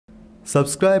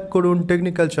Subscribe করুন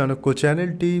technical Chanakya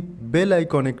চ্যানেলটি, bell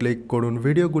আইকনে ক্লিক করুন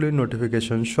ভিডিওগুলির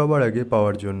নোটিফিকেশন সবার আগে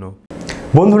পাওয়ার জন্য।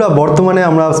 বন্ধুরা, বর্তমানে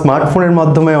আমরা স্মার্টফোনের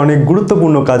মাধ্যমে অনেক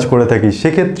গুরুত্বপূর্ণ কাজ করে থাকি।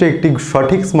 সেক্ষেত্রে একটি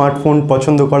সঠিক স্মার্টফোন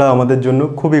পছন্দ করা আমাদের জন্য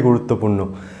খুবই গুরুত্বপূর্ণ।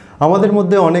 আমাদের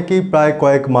মধ্যে অনেকেই প্রায়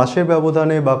কয়েক মাসের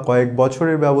ব্যবধানে বা কয়েক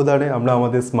বছরের ব্যবধানে আমরা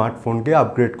আমাদের স্মার্টফোনকে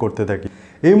আপগ্রেড করতে থাকি।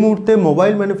 এই মুহূর্তে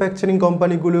মোবাইল ম্যানুফ্যাকচারিং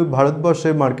কোম্পানিগুলো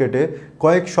ভারতবর্ষের মার্কেটে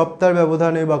কয়েক সপ্তাহের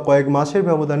ব্যবধানে বা কয়েক মাসের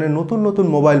ব্যবধানে নতুন নতুন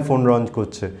মোবাইল ফোন লঞ্চ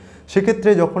করছে। সেক্ষেত্রে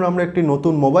যখন আমরা একটি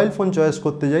নতুন মোবাইল ফোন চয়েস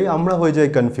করতে যাই, আমরা হয়ে যাই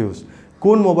কনফিউজ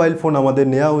কোন মোবাইল ফোন আমাদের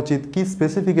নেওয়া উচিত, কী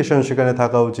স্পেসিফিকেশন সেখানে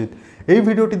থাকা উচিত। এই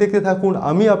ভিডিওটি দেখতে থাকুন।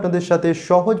 আমি আপনাদের সাথে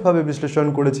সহজভাবে বিশ্লেষণ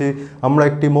করেছি আমরা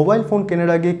একটি মোবাইল ফোন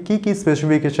কেনার আগে কী কী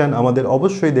স্পেসিফিকেশান আমাদের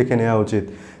অবশ্যই দেখে নেওয়া উচিত।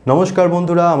 নমস্কার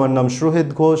বন্ধুরা, আমার নাম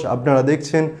সফটওয ঘোষ। আপনারা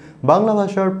দেখছেন বাংলা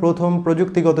ভাষার প্রথম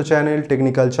প্রযুক্তিগত চ্যানেল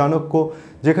টেকনিক্যাল চাণক্য,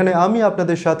 যেখানে আমি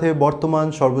আপনাদের সাথে বর্তমান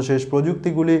সর্বশেষ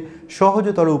প্রযুক্তিগুলি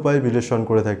সহজতর উপায়ে বিশ্লেষণ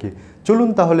করে থাকি। চলুন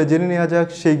তাহলে জেনে নেওয়া যাক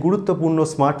সেই গুরুত্বপূর্ণ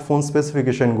স্মার্টফোন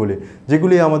স্পেসিফিকেশনগুলি,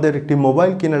 যেগুলি আমাদের একটি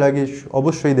মোবাইল কেনার আগে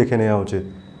অবশ্যই দেখে নেওয়া উচিত।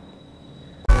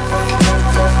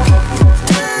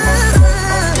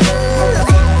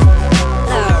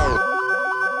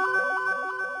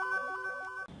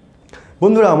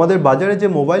 বন্ধুরা, আমাদের বাজারে যে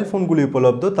মোবাইল ফোনগুলি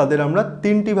উপলব্ধ তাদের আমরা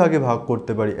তিনটি ভাগে ভাগ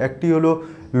করতে পারি। একটি হলো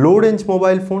লো রেঞ্জ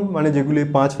মোবাইল ফোন, মানে যেগুলি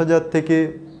 5,000 থেকে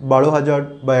 12,000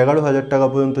 বা 11,000 টাকা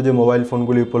পর্যন্ত যে মোবাইল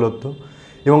ফোনগুলি উপলব্ধ।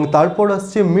 এবং তারপর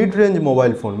আসছে মিড রেঞ্জ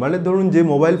মোবাইল ফোন, মানে ধরুন যে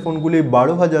মোবাইল ফোনগুলি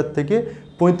 12,000 থেকে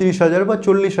 35,000 বা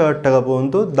 40,000 টাকা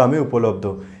পর্যন্ত দামে উপলব্ধ।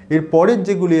 এর পরের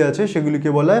যেগুলি আছে সেগুলিকে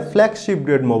বলা হয় ফ্ল্যাগশিপ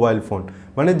গ্রেড মোবাইল ফোন,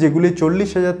 মানে যেগুলি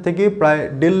 40,000 থেকে প্রায়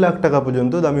 1.5 লাখ টাকা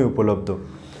পর্যন্ত দামে উপলব্ধ।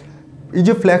 এই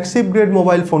যে ফ্ল্যাগশিপ গ্রেড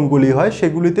মোবাইল ফোনগুলি হয়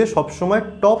সেগুলিতে সবসময়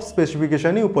টপ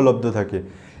স্পেসিফিকেশানই উপলব্ধ থাকে,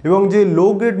 এবং যে লো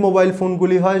গ্রেড মোবাইল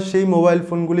ফোনগুলি হয় সেই মোবাইল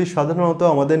ফোনগুলি সাধারণত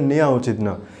আমাদের নেওয়া উচিত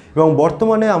না। এবং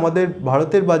বর্তমানে আমাদের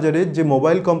ভারতের বাজারে যে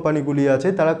মোবাইল কোম্পানিগুলি আছে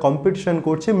তারা কম্পিটিশন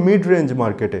করছে মিড রেঞ্জ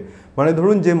মার্কেটে, মানে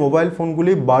ধরুন যে মোবাইল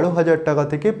ফোনগুলি 12,000 টাকা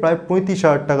থেকে প্রায়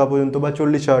 35,000 টাকা পর্যন্ত বা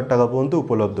 40,000 টাকা পর্যন্ত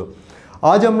উপলব্ধ।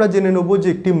 আজ আমরা জেনে নেব যে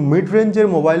একটি মিড রেঞ্জের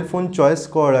মোবাইল ফোন চয়েস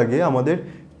করার আগে আমাদের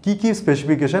কী কী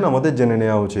স্পেসিফিকেশান আমাদের জেনে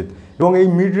নেওয়া উচিত। এবং এই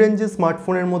মিড রেঞ্জের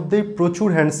স্মার্টফোনের মধ্যেই প্রচুর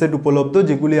হ্যান্ডসেট উপলব্ধ,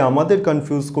 যেগুলি আমাদের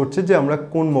কনফিউজ করছে যে আমরা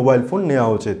কোন মোবাইল ফোন নেওয়া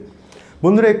উচিত।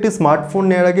 বন্ধুরা, একটি স্মার্টফোন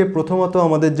নেওয়ার আগে প্রথমত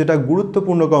আমাদের যেটা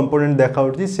গুরুত্বপূর্ণ কম্পোনেন্ট দেখা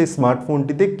উচিত সেই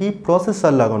স্মার্টফোনটিতে কী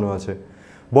প্রসেসর লাগানো আছে।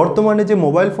 বর্তমানে যে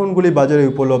মোবাইল ফোনগুলি বাজারে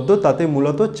উপলব্ধ তাতে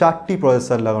মূলত 4টি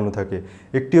প্রসেসর লাগানো থাকে।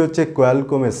 একটি হচ্ছে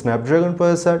কোয়ালকমের স্ন্যাপড্রাগন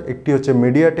প্রসেসর, একটি হচ্ছে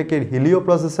মিডিয়াটেকের হিলিও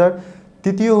প্রসেসর,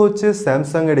 তৃতীয় হচ্ছে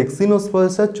স্যামসাংয়ের এক্সিনোস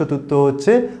প্রসেসর, চতুর্থ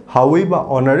হচ্ছে হাওয়াই বা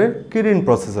অনারের কিরিন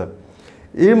প্রসেসর।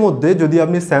 এর মধ্যে যদি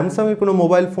আপনি স্যামসাংয়ের কোনো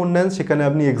মোবাইল ফোন নেন সেখানে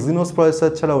আপনি এক্সিনোস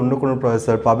প্রসেসর ছাড়া অন্য কোনো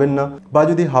প্রসেসর পাবেন না, বা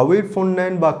যদি হাওয়াইয়ের ফোন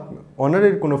নেন বা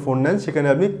অনারের কোনো ফোন নেন সেখানে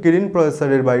আপনি কিরিন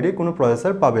প্রসেসরের বাইরে কোনো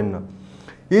প্রসেসর পাবেন না।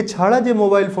 এছাড়া যে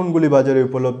মোবাইল ফোনগুলি বাজারে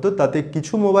উপলব্ধ তাতে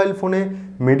কিছু মোবাইল ফোনে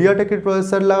মিডিয়াটেকের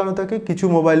প্রসেসর লাগানো থাকে, কিছু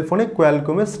মোবাইল ফোনে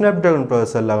কোয়ালকমের স্ন্যাপড্রাগন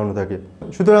প্রসেসর লাগানো থাকে।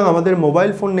 সুতরাং আমাদের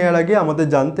মোবাইল ফোন নেওয়ার আগে আমাদের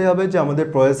জানতে হবে যে আমাদের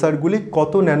প্রসেসরগুলি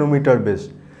কত ন্যানোমিটার বেস।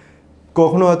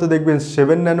 কখনো হয়তো দেখবেন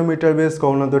 7 ন্যানোমিটার বেস,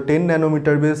 কখনো হয়তো 10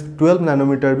 ন্যানোমিটার বেস, 12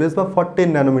 ন্যানোমিটার বেস বা 14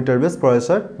 ন্যানোমিটার বেস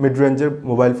প্রসেসর মিড রেঞ্জের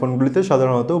মোবাইল ফোনগুলিতে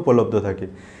সাধারণত উপলব্ধ থাকে।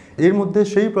 এর মধ্যে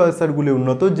সেই প্রসেসরগুলি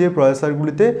উন্নত যে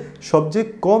প্রসেসরগুলিতে সবচেয়ে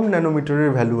কম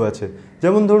ন্যানোমিটারের ভ্যালু আছে।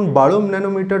 যেমন ধরুন 12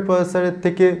 ন্যানোমিটার প্রসেসরের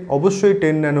থেকে অবশ্যই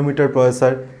 10 ন্যানোমিটার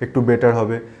প্রসেসর একটু বেটার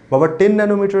হবে, বা 10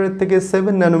 ন্যানোমিটারের থেকে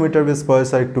 7 ন্যানোমিটার বেস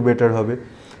প্রসেসর একটু বেটার হবে।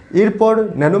 এরপর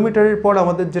ন্যানোমিটারের পর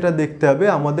আমাদের যেটা দেখতে হবে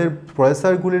আমাদের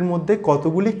প্রসেসরগুলির মধ্যে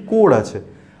কতগুলি কোর আছে।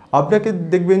 আপনাকে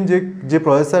দেখবেন যে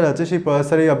প্রসেসর আছে সেই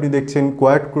প্রসেসরেই আপনি দেখছেন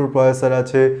কোয়াড কোর প্রসেসর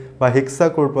আছে, বা হেক্সা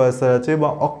কোর প্রসেসর আছে, বা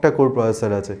অক্টা কোর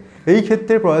প্রসেসর আছে। এই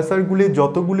ক্ষেত্রে প্রসেসরগুলি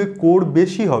যতগুলি কোর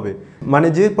বেশি হবে, মানে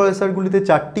যে প্রসেসরগুলিতে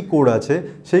 4টি কোর আছে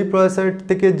সেই প্রসেসর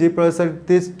থেকে যে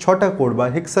প্রসেসরতে 6টা কোর বা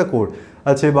হেক্সা কোর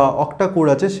আছে বা অক্টা কোর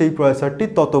আছে সেই প্রসেসরটি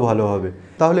তত ভালো হবে।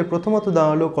 তাহলে প্রথমত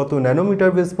দাঁড়ালো কত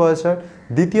ন্যানোমিটার বেস প্রসেসর,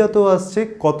 দ্বিতীয়ত আসছে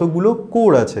কতগুলো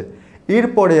কোর আছে,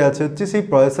 এরপরে আছে হচ্ছে সেই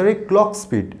প্রসেসরের ক্লক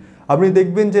স্পিড। আপনি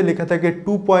দেখবেন যে লেখা থাকে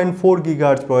 2.4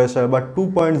 গিগাহার্টজ প্রসেসর বা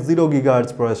 2.0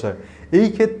 গিগাহার্টজ প্রসেসর। এই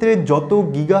ক্ষেত্রে যত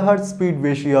গিগাহার্টজ স্পিড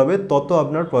বেশি হবে তত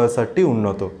আপনার প্রসেসরটি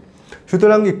উন্নত।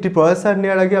 সুতরাং একটি প্রসেসর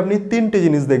নেওয়ার আগে আপনি 3টে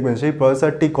জিনিস দেখবেন, সেই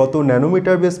প্রসেসরটি কত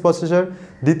ন্যানোমিটার বেস প্রসেসর,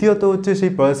 দ্বিতীয়ত হচ্ছে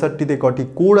সেই প্রসেসরটিতে কটি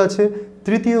কোর আছে,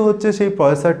 তৃতীয় হচ্ছে সেই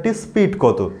প্রসেসরটির স্পিড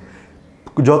কত।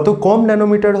 যত কম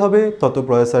ন্যানোমিটার হবে তত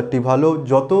প্রসেসরটি ভালো,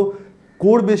 যত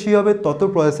কোর বেশি হবে তত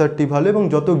প্রসেসরটি ভালো, এবং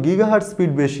যত গিগাহার্টজ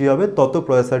স্পিড বেশি হবে তত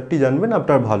প্রসেসরটি জানবেন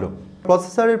আপনার ভালো।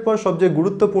 প্রসেসরের পর সবচেয়ে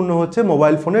গুরুত্বপূর্ণ হচ্ছে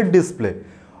মোবাইল ফোনের ডিসপ্লে।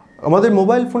 আমাদের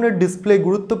মোবাইল ফোনের ডিসপ্লে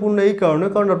গুরুত্বপূর্ণ এই কারণে,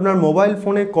 কারণ আপনার মোবাইল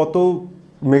ফোনে কত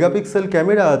মেগাপিক্সেল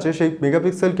ক্যামেরা আছে, সেই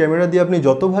মেগাপিক্সেল ক্যামেরা দিয়ে আপনি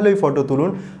যত ভালোই ফটো তুলুন,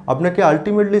 আপনাকে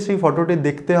আলটিমেটলি সেই ফটোটি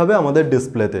দেখতে হবে আমাদের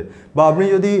ডিসপ্লেতে। বা আপনি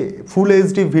যদি ফুল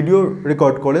এইচডি ভিডিও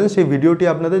রেকর্ড করেন, সেই ভিডিওটি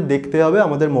আপনাদের দেখতে হবে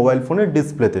আমাদের মোবাইল ফোনের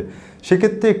ডিসপ্লেতে।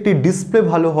 সেক্ষেত্রে একটি ডিসপ্লে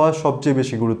ভালো হওয়া সবচেয়ে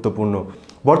বেশি গুরুত্বপূর্ণ।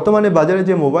 বর্তমানে বাজারে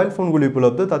যে মোবাইল ফোনগুলি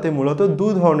উপলব্ধ তাতে মূলত দু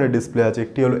ধরনের ডিসপ্লে আছে,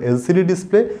 একটি হলো এলসিডি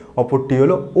ডিসপ্লে, অপরটি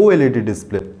হলো ওএলইডি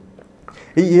ডিসপ্লে।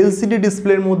 এই এলসিডি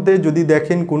ডিসপ্লের মধ্যে যদি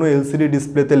দেখেন কোনো এলসিডি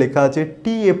ডিসপ্লেতে লেখা আছে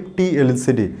টিএফটি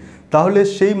এলসিডি, তাহলে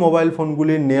সেই মোবাইল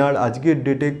ফোনগুলি নেয়ার আজকের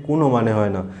ডেটে কোনো মানে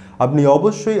হয় না। আপনি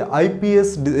অবশ্যই আইপিএস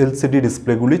এলসিডি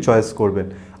ডিসপ্লেগুলি চয়েস করবেন।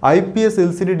 আইপিএস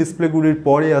এলসিডি ডিসপ্লেগুলির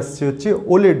পরে আসছে হচ্ছে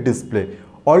OLED display,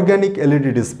 organic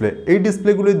LED display. এই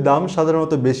ডিসপ্লেগুলির দাম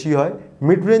সাধারণত বেশি হয়,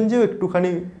 মিড রেঞ্জেও একটুখানি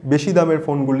বেশি দামের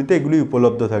ফোনগুলিতে এগুলি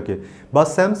উপলব্ধ থাকে, বা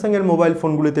স্যামসাংয়ের মোবাইল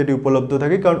ফোনগুলিতে এটি উপলব্ধ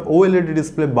থাকে, কারণ ওএলইডি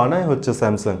ডিসপ্লে বানায় হচ্ছে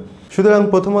স্যামসাং। সুতরাং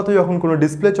প্রথমত যখন কোনো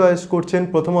ডিসপ্লে চয়েস করছেন,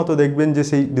 প্রথমত দেখবেন যে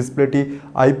সেই ডিসপ্লেটি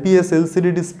আইপিএস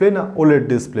এলসিডি ডিসপ্লে না ওলেড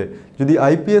ডিসপ্লে। যদি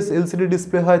আইপিএস এলসিডি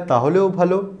ডিসপ্লে হয় তাহলেও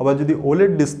ভালো, আবার যদি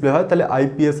ওলেড ডিসপ্লে হয় তাহলে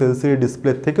আইপিএস এলসিডি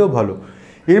ডিসপ্লের থেকেও ভালো।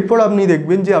 এরপর আপনি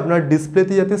দেখবেন যে আপনার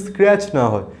ডিসপ্লেতে যাতে স্ক্র্যাচ না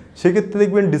হয়, সেক্ষেত্রে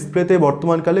দেখবেন ডিসপ্লেতে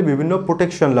বর্তমানকালে বিভিন্ন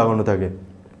প্রোটেকশন লাগানো থাকে,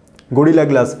 gorilla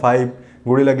glass 5,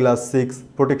 gorilla glass 6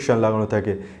 protection লাগানো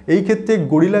থাকে। এই ক্ষেত্রে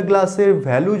গরিলা গ্লাসের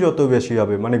ভ্যালু যত বেশি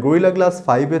হবে, মানে গরিলা গ্লাস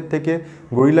 5-এর থেকে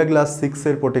গরিলা গ্লাস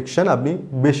 6-এর প্রোটেকশন আপনি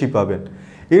বেশি পাবেন।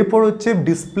 এরপর হচ্ছে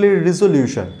ডিসপ্লের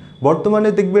রেজলিউশন। বর্তমানে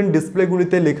দেখবেন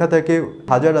ডিসপ্লেগুলিতে লেখা থাকে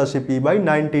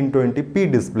 1080p/1920p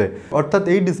ডিসপ্লে, অর্থাৎ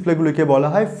এই ডিসপ্লেগুলিকে বলা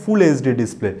হয় ফুল এইচডি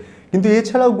ডিসপ্লে। কিন্তু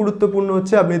এছাড়াও গুরুত্বপূর্ণ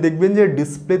হচ্ছে আপনি দেখবেন যে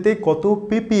ডিসপ্লেতে কত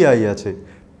পিপিআই আছে,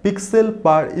 পিক্সেল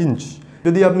পার ইঞ্চ।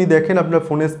 যদি আপনি দেখেন আপনার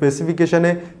ফোনের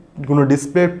স্পেসিফিকেশানে কোনো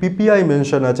ডিসপ্লের পিপিআই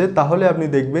মেনশন আছে, তাহলে আপনি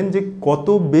দেখবেন যে কত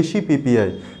বেশি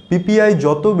পিপিআই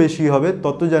যত বেশি হবে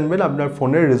তত জানবেন আপনার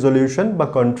ফোনের রেজলিউশন বা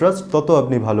কন্ট্রাস্ট তত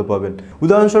আপনি ভালো পাবেন।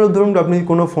 উদাহরণস্বরূপ ধরুন আপনি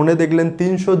কোনো ফোনে দেখলেন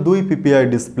 302 পিপিআই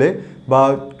ডিসপ্লে, বা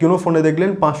কোনো ফোনে দেখলেন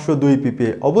 502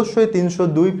 পিপিআই। অবশ্যই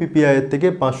 302 পিপিআই এর থেকে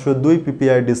 502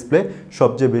 পিপিআই ডিসপ্লে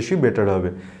সবচেয়ে বেশি বেটার হবে।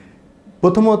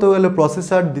 প্রথমত গেল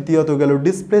প্রসেসর, দ্বিতীয়ত গেল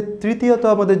ডিসপ্লে, তৃতীয়ত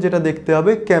আমাদের যেটা দেখতে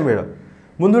হবে ক্যামেরা।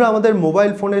 বন্ধুরা, আমাদের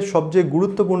মোবাইল ফোনের সবচেয়ে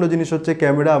গুরুত্বপূর্ণ জিনিস হচ্ছে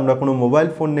ক্যামেরা। আমরা কোনো মোবাইল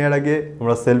ফোন নেওয়ার আগে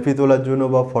আমরা সেলফি তোলার জন্য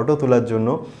বা ফটো তোলার জন্য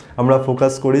আমরা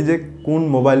ফোকাস করি যে কোন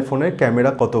মোবাইল ফোনের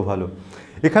ক্যামেরা কত ভালো।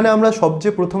 এখানে আমরা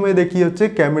সবচেয়ে প্রথমে দেখি হচ্ছে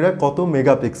ক্যামেরা কত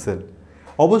মেগাপিক্সেল।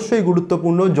 অবশ্যই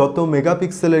গুরুত্বপূর্ণ, যত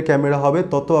মেগাপিক্সেলের ক্যামেরা হবে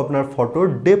তত আপনার ফটোর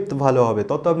ডেপথ ভালো হবে,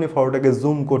 তত আপনি ফটোটাকে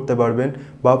জুম করতে পারবেন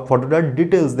বা ফটোটার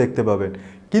ডিটেলস দেখতে পাবেন।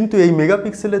 কিন্তু এই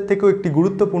মেগাপিক্সেলের থেকেও একটি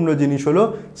গুরুত্বপূর্ণ জিনিস হলো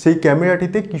সেই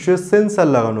ক্যামেরাটিতে কিসের সেন্সার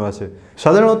লাগানো আছে।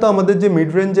 সাধারণত আমাদের যে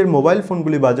মিড রেঞ্জের মোবাইল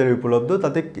ফোনগুলি বাজারে উপলব্ধ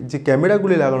তাতে যে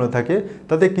ক্যামেরাগুলি লাগানো থাকে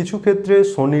তাতে কিছু ক্ষেত্রে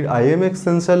সোনির IMX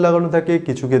সেন্সার লাগানো থাকে,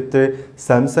 কিছু ক্ষেত্রে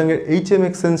স্যামসাংয়ের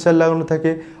HMX সেন্সার লাগানো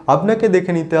থাকে। আপনাকে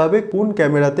দেখে নিতে হবে কোন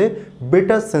ক্যামেরাতে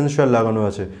বেটার সেন্সার লাগানো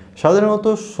আছে। সাধারণত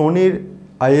সোনির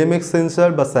IMX সেন্সার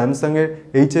বা স্যামসাংয়ের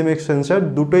HMX সেন্সার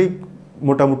দুটোই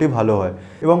মোটামুটি ভালো হয়।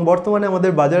 এবং বর্তমানে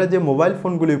আমাদের বাজারে যে মোবাইল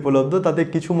ফোনগুলি উপলব্ধ তাতে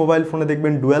কিছু মোবাইল ফোনে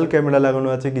দেখবেন ডুয়াল ক্যামেরা লাগানো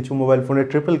আছে, কিছু মোবাইল ফোনে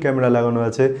ট্রিপল ক্যামেরা লাগানো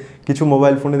আছে, কিছু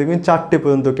মোবাইল ফোনে দেখবেন 4টে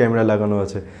পর্যন্ত ক্যামেরা লাগানো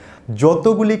আছে।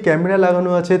 যতগুলি ক্যামেরা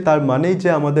লাগানো আছে তার মানেই যে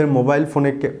আমাদের মোবাইল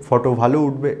ফোনে ফটো ভালো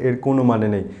উঠবে এর কোনো মানে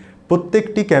নেই।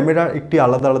 প্রত্যেকটি ক্যামেরার একটি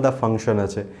আলাদা আলাদা ফাংশন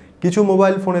আছে। কিছু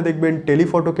মোবাইল ফোনে দেখবেন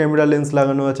টেলিফটো ক্যামেরা লেন্স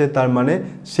লাগানো আছে, তার মানে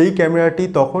সেই ক্যামেরাটি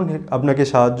তখন আপনাকে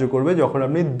সাহায্য করবে যখন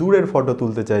আপনি দূরের ফটো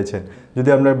তুলতে চাইছেন। যদি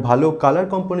আপনার ভালো কালার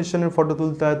কম্পোজিশনের ফটো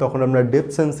তুলতে হয় তখন আপনার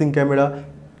ডেপথ সেন্সিং ক্যামেরা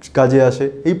কাজে আসে।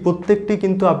 এই প্রত্যেকটি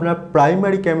কিন্তু আপনার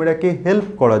প্রাইমারি ক্যামেরাকে হেল্প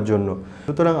করার জন্য।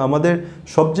 সুতরাং আমাদের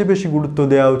সবচেয়ে বেশি গুরুত্ব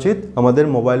দেওয়া উচিত আমাদের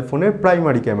মোবাইল ফোনের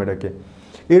প্রাইমারি ক্যামেরাকে।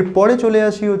 এরপরে চলে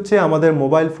আসি হচ্ছে আমাদের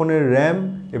মোবাইল ফোনের র্যাম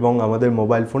এবং আমাদের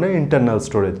মোবাইল ফোনের ইন্টারনাল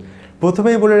স্টোরেজ।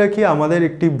 প্রথমেই বলে রাখি, আমাদের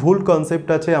একটি ভুল কনসেপ্ট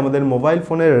আছে, আমাদের মোবাইল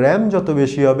ফোনের র্যাম যত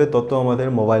বেশি হবে তত আমাদের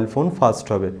মোবাইল ফোন ফাস্ট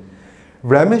হবে।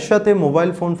 র্যামের সাথে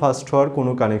মোবাইল ফোন ফাস্ট হওয়ার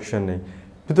কোনো কানেকশন নেই।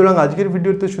 সুতরাং আজকের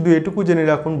ভিডিওতে শুধু এটুকু জেনে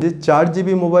রাখুন যে 4GB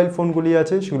মোবাইল ফোনগুলি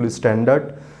আছে সেগুলি স্ট্যান্ডার্ড।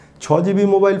 6GB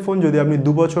মোবাইল ফোন যদি আপনি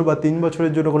 2 বছর বা 3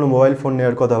 বছরের জন্য কোনো মোবাইল ফোন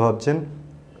নেওয়ার কথা ভাবছেন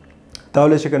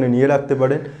তাহলে সেখানে নিয়ে রাখতে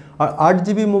পারেন। আর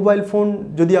 8GB মোবাইল ফোন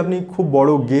যদি আপনি খুব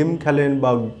বড় গেম খেলেন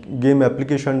বা গেম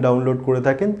অ্যাপ্লিকেশন ডাউনলোড করে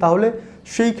থাকেন তাহলে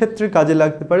সেই ক্ষেত্রে কাজে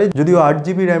লাগতে পারে। যদিও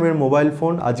 8GB র্যামের মোবাইল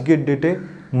ফোন আজকের ডেটে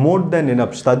মোর দ্যান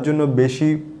এনাফ, তার জন্য বেশি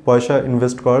পয়সা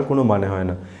ইনভেস্ট করার কোনো মানে হয়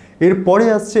না। এরপরে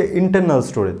আসছে ইন্টারনাল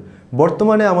স্টোরেজ।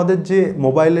 বর্তমানে আমাদের যে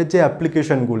মোবাইলের যে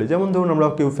অ্যাপ্লিকেশানগুলি, যেমন ধরুন আমরা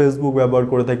কেউ ফেসবুক ব্যবহার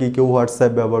করে থাকি, কেউ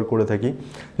হোয়াটসঅ্যাপ ব্যবহার করে থাকি,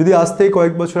 যদি আজ থেকে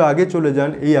কয়েক বছর আগে চলে যান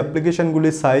এই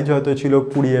অ্যাপ্লিকেশানগুলির সাইজ হয়তো ছিল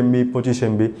 20MB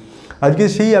 25MB। আজকে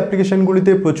সেই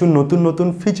অ্যাপ্লিকেশানগুলিতে প্রচুর নতুন নতুন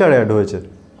ফিচার অ্যাড হয়েছে।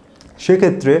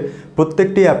 সেক্ষেত্রে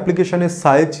প্রত্যেকটি অ্যাপ্লিকেশানের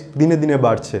সাইজ দিনে দিনে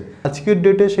বাড়ছে। আজকের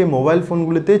ডেটে সেই mobile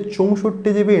ফোনগুলিতে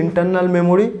 64GB internal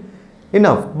memory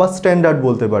enough বা স্ট্যান্ডার্ড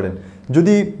বলতে পারেন।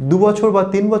 যদি 2 বছর বা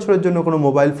 3 বছরের জন্য কোনো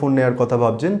মোবাইল ফোন নেওয়ার কথা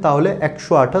ভাবছেন তাহলে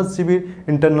 128 জিবির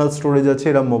ইন্টারনাল স্টোরেজ আছে,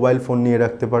 এরা মোবাইল ফোন নিয়ে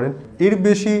রাখতে পারেন। এর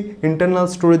বেশি ইন্টারনাল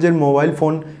স্টোরেজের মোবাইল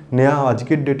ফোন নেওয়া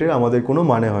আজকের ডেটে আমাদের কোনো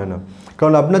মানে হয় না,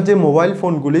 কারণ আপনার যে মোবাইল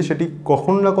ফোনগুলি সেটি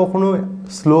কখনো না কখনো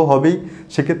স্লো হবেই,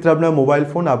 সেক্ষেত্রে আপনার মোবাইল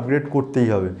ফোন আপগ্রেড করতেই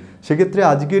হবে। সেক্ষেত্রে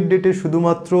আজকের ডেটে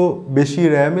শুধুমাত্র বেশি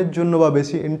র্যামের জন্য বা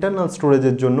বেশি ইন্টারনাল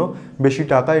স্টোরেজের জন্য বেশি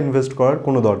টাকা ইনভেস্ট করার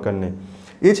কোনো দরকার নেই।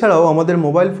 এছাড়াও আমাদের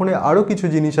মোবাইল ফোনে আরও কিছু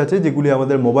জিনিস আছে যেগুলি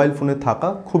আমাদের মোবাইল ফোনে থাকা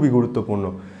খুবই গুরুত্বপূর্ণ।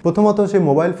 প্রথমত সেই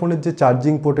মোবাইল ফোনের যে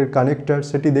চার্জিং পোর্টের কানেক্টর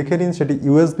সেটি দেখে নিন, সেটি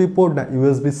ইউএসবি পোর্ট না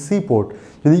ইউএসবি সি পোর্ট।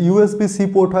 যদি ইউএসবি সি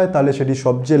পোর্ট হয় তাহলে সেটি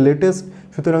সবচেয়ে লেটেস্ট,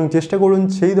 সুতরাং চেষ্টা করুন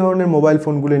সেই ধরনের মোবাইল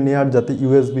ফোনগুলি নেওয়ার যাতে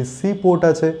ইউএসবি সি পোর্ট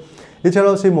আছে।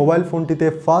 এছাড়াও সেই মোবাইল ফোনটিতে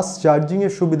ফাস্ট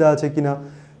চার্জিংয়ের সুবিধা আছে কিনা।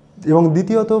 এবং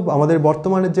দ্বিতীয়ত আমাদের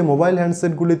বর্তমানের যে মোবাইল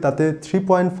হ্যান্ডসেটগুলি তাতে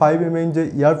 3.5 mm যে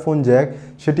ইয়ারফোন জ্যাক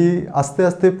সেটি আস্তে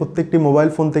আস্তে প্রত্যেকটি মোবাইল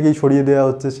ফোন থেকেই সরিয়ে দেওয়া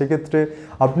হচ্ছে। সেক্ষেত্রে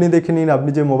আপনি দেখে নিন আপনি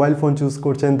যে মোবাইল ফোন চুজ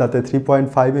করছেন তাতে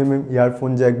 3.5 mm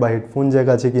ইয়ারফোন জ্যাক বা হেডফোন জ্যাক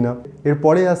আছে কিনা।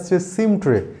 এরপরে আসছে সিম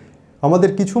ট্রে।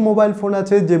 আমাদের কিছু মোবাইল ফোন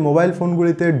আছে যে মোবাইল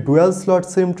ফোনগুলিতে ডুয়াল স্লট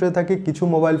সিম ট্রে থাকে, কিছু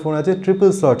মোবাইল ফোন আছে ট্রিপল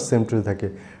স্লট সিম ট্রে থাকে।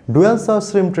 ডুয়াল স্লট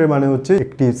সিম ট্রে মানে হচ্ছে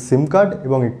একটি সিম কার্ড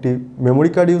এবং একটি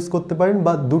মেমোরি কার্ড ইউজ করতে পারেন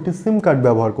বা দুটি সিম কার্ড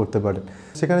ব্যবহার করতে পারেন।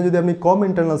 সেখানে যদি আপনি কম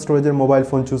ইন্টারনাল স্টোরেজের মোবাইল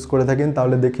ফোন চুজ করে থাকেন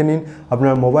তাহলে দেখে নিন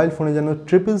আপনার মোবাইল ফোনে যেন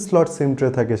ট্রিপল স্লট সিম ট্রে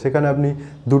থাকে, সেখানে আপনি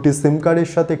দুটি সিম কার্ডের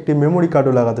সাথে একটি মেমোরি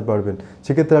কার্ডও লাগাতে পারবেন।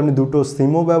 সেক্ষেত্রে আপনি দুটো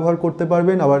সিমও ব্যবহার করতে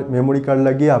পারবেন, আবার মেমোরি কার্ড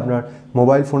লাগিয়ে আপনার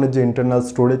মোবাইল ফোনের যে ইন্টারনাল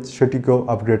স্টোরেজ সেটিকেও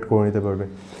আপগ্রেড করে নিতে পারবেন।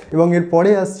 এবং এরপরে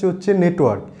আসছে হচ্ছে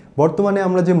নেটওয়ার্ক। বর্তমানে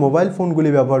আমরা যে মোবাইল ফোনগুলি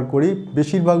ব্যবহার করি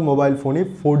বেশিরভাগ মোবাইল ফোনই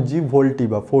 4G VoLTE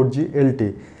বা 4G LTE।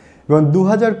 এবং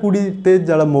 2020-তে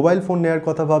যারা মোবাইল ফোন নেওয়ার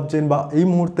কথা ভাবছেন বা এই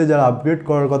মুহূর্তে যারা আপগ্রেড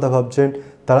করার কথা ভাবছেন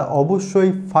তারা অবশ্যই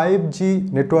 5G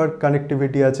নেটওয়ার্ক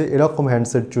কানেক্টিভিটি আছে এরকম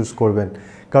হ্যান্ডসেট চুজ করবেন,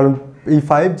 কারণ এই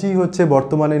 5G হচ্ছে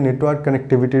বর্তমানে নেটওয়ার্ক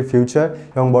কানেক্টিভিটির ফিউচার।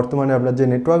 এবং বর্তমানে আপনার যে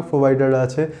নেটওয়ার্ক প্রোভাইডার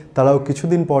আছে তারাও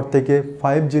কিছুদিন পর থেকে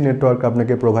 5G নেটওয়ার্ক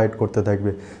আপনাকে প্রোভাইড করতে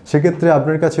থাকবে। সেক্ষেত্রে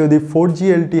আপনার কাছে যদি 4G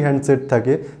LTE হ্যান্ডসেট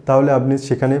থাকে তাহলে আপনি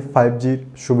সেখানে 5Gর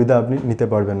সুবিধা আপনি নিতে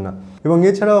পারবেন না। এবং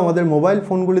এছাড়াও আমাদের মোবাইল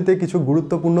ফোনগুলিতে কিছু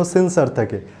গুরুত্বপূর্ণ সেন্সার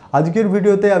থাকে। আজকের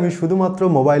ভিডিওতে আমি শুধুমাত্র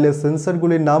মোবাইলের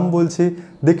সেন্সারগুলির নাম বলছি,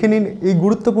 দেখে নিন এই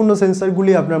গুরুত্বপূর্ণ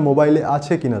সেন্সারগুলি আপনার মোবাইলে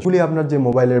আছে কিনা। এগুলি আপনার যে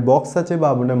মোবাইলের বক্স আছে বা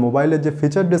আপনার মোবাইলের যে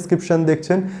ফিচার ডেসক্রিপশন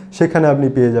দেখছেন সেখানে আপনি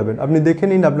পেয়ে যাবেন। আপনি দেখে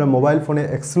নিন আপনার মোবাইল ফোনে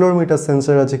অ্যাক্সেলেরোমিটার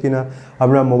সেন্সার আছে কিনা,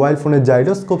 আপনার মোবাইল ফোনে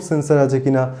জাইরোস্কোপ সেন্সার আছে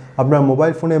কিনা, আপনার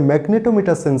মোবাইল ফোনে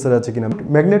ম্যাগনেটোমিটার সেন্সার আছে কিনা।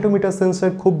 ম্যাগনেটোমিটার সেন্সার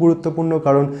খুব গুরুত্বপূর্ণ,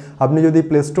 কারণ আপনি যদি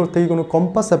প্লে স্টোর থেকে কোনো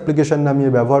কম্পাস অ্যাপ্লিকেশন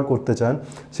নামিয়ে ব্যবহার করতে চান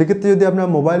সেক্ষেত্রে যদি আপনার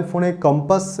মোবাইল ফোনে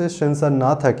কম্পাসের সেন্সার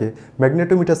না থাকে,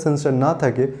 ম্যাগনেটোমিটার সেন্সার না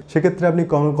থাকে, সেক্ষেত্রে আপনি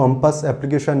কোনো কম্পাস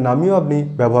অ্যাপ্লিকেশন নামিয়েও আপনি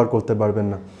ব্যবহার করতে পারবেন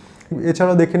না।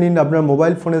 এছাড়াও দেখে নিন আপনার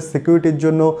মোবাইল ফোনের সিকিউরিটির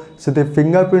জন্য সেতে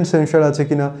ফিঙ্গারপ্রিন্ট সেন্সর আছে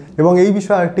কিনা। এবং এই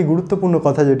বিষয়ে আরেকটি গুরুত্বপূর্ণ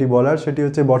কথা যেটি বলার সেটি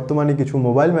হচ্ছে বর্তমানে কিছু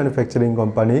মোবাইল ম্যানুফ্যাকচারিং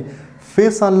কোম্পানি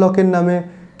ফেস আনলকের নামে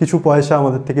কিছু পয়সা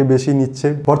আমাদের থেকে বেশি নিচ্ছে।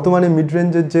 বর্তমানে মিড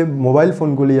রেঞ্জের যে মোবাইল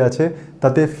ফোনগুলি আছে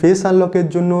তাতে ফেস আনলকের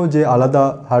জন্য যে আলাদা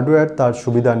হার্ডওয়্যার তার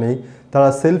সুবিধা নেই, তারা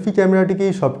সেলফি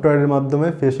ক্যামেরাটিকেই সফটওয়্যারের মাধ্যমে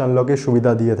ফেস আনলকের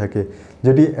সুবিধা দিয়ে থাকে,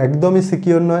 যেটি একদমই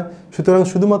সিকিউর নয়। সুতরাং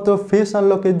শুধুমাত্র ফেস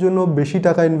আনলকের জন্য বেশি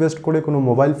টাকা ইনভেস্ট করে কোনো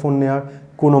মোবাইল ফোন নেওয়ার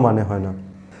কোনো মানে হয় না।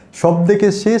 সব থেকে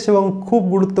শেষ এবং খুব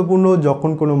গুরুত্বপূর্ণ,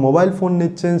 যখন কোনো মোবাইল ফোন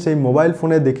নিচ্ছেন সেই মোবাইল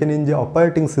ফোনে দেখে নিন যে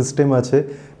অপারেটিং সিস্টেম আছে।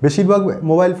 বেশিরভাগ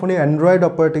মোবাইল ফোনে অ্যান্ড্রয়েড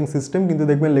অপারেটিং সিস্টেম, কিন্তু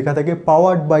দেখবেন লেখা থাকে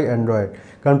পাওয়ার্ড বাই অ্যান্ড্রয়েড,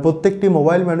 কারণ প্রত্যেকটি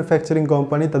মোবাইল ম্যানুফ্যাকচারিং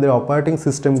কোম্পানি তাদের অপারেটিং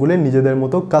সিস্টেমগুলি নিজেদের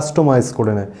মতো কাস্টমাইজ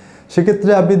করে নেয়।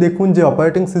 সেক্ষেত্রে আপনি দেখুন যে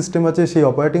অপারেটিং সিস্টেম আছে, সেই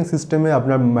অপারেটিং সিস্টেমে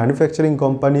আপনার ম্যানুফ্যাকচারিং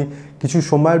কোম্পানি কিছু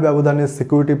সময়ের ব্যবধানে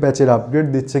সিকিউরিটি প্যাচের আপগ্রেড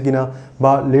দিচ্ছে কিনা,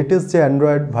 বা লেটেস্ট যে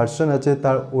অ্যান্ড্রয়েড ভার্সন আছে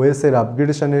তার ওএসের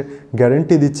আপগ্রেডেশনের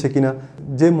গ্যারেন্টি দিচ্ছে কিনা।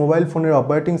 যে মোবাইল ফোনের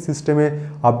অপারেটিং সিস্টেমে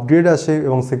আপগ্রেড আসে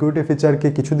এবং সিকিউরিটি ফিচারকে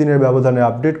কিছুদিনের ব্যবধানে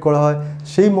আপডেট করা হয়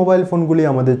সেই মোবাইল ফোনগুলি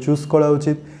আমাদের চুজ করা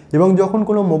উচিত। এবং যখন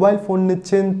কোনো মোবাইল ফোন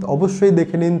নিচ্ছেন অবশ্যই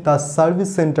দেখে নিন তার সার্ভিস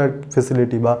সেন্টার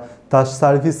ফেসিলিটি বা তার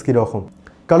সার্ভিস কীরকম,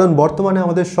 কারণ বর্তমানে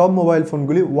আমাদের সব মোবাইল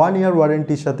ফোনগুলি 1 ইয়ার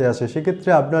ওয়ারেন্টির সাথে আসে। সেক্ষেত্রে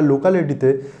আপনার লোকালিটিতে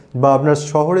বা আপনার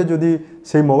শহরে যদি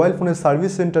সেই মোবাইল ফোনের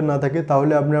সার্ভিস সেন্টার না থাকে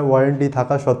তাহলে আপনার ওয়ারেন্টি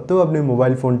থাকা সত্ত্বেও আপনি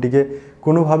মোবাইল ফোনটিকে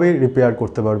কোনোভাবেই রিপেয়ার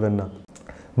করতে পারবেন না।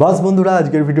 বাস বন্ধুরা,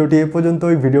 আজকের ভিডিওটি এ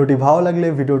পর্যন্তই। ভিডিওটি ভালো লাগলে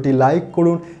ভিডিওটি লাইক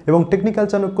করুন এবং টেকনিক্যাল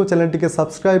চাণক্য চ্যানেলটিকে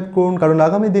সাবস্ক্রাইব করুন, কারণ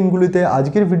আগামী দিনগুলিতে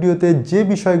আজকের ভিডিওতে যে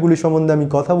বিষয়গুলি সম্বন্ধে আমি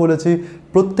কথা বলেছি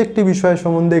প্রত্যেকটি বিষয়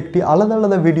সম্বন্ধে একটি আলাদা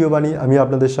আলাদা ভিডিও বানিয়ে আমি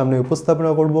আপনাদের সামনে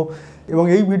উপস্থাপনা করব। এবং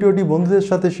এই ভিডিওটি বন্ধুদের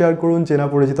সাথে শেয়ার করুন, চেনা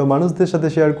পরিচিত মানুষদের সাথে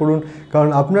শেয়ার করুন, কারণ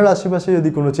আপনার আশেপাশে যদি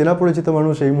কোনো চেনা পরিচিত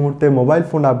মানুষ এই মুহূর্তে মোবাইল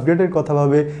ফোন আপগ্রেডের কথা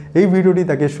ভাবে এই ভিডিওটি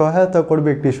তাকে সহায়তা করবে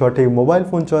একটি সঠিক মোবাইল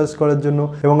ফোন চয়েস করার জন্য।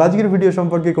 এবং আজকের ভিডিও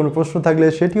সম্পর্কে কোনো প্রশ্ন থাকলে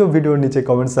সেটিও ভিডিওর নিচে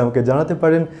কমেন্টসে আমাকে জানাতে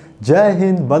পারেন। জয়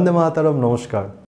হিন্দ, বন্দে মাতরম, নমস্কার।